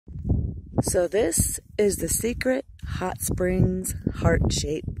So this is the secret hot springs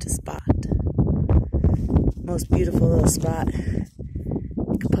heart-shaped spot. Most beautiful little spot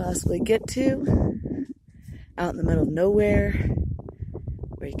you could possibly get to, out in the middle of nowhere,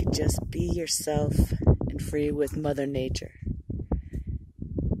 where you could just be yourself and free with Mother Nature.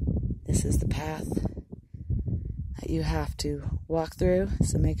 This is the path that you have to walk through,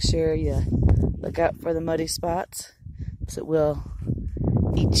 so make sure you look out for the muddy spots, because it will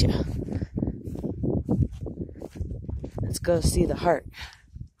eat you. Let's go see the heart.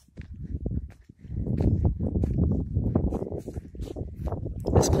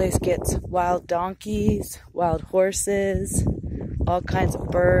 This place gets wild donkeys, wild horses, all kinds of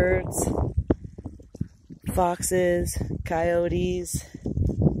birds, foxes, coyotes,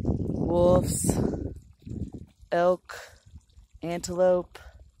 wolves, elk, antelope,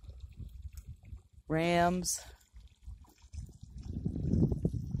 rams.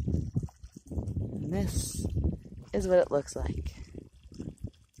 And this is what it looks like.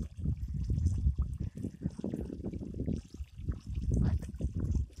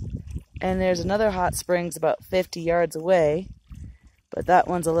 And there's another hot springs about 50 yards away, but that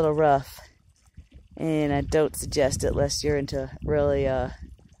one's a little rough, and I don't suggest it unless you're into really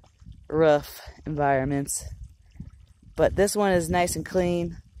rough environments. But this one is nice and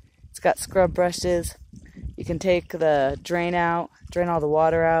clean. It's got scrub brushes. You can take the drain out, drain all the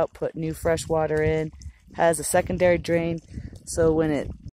water out, put new fresh water in. Has a secondary drain, so when it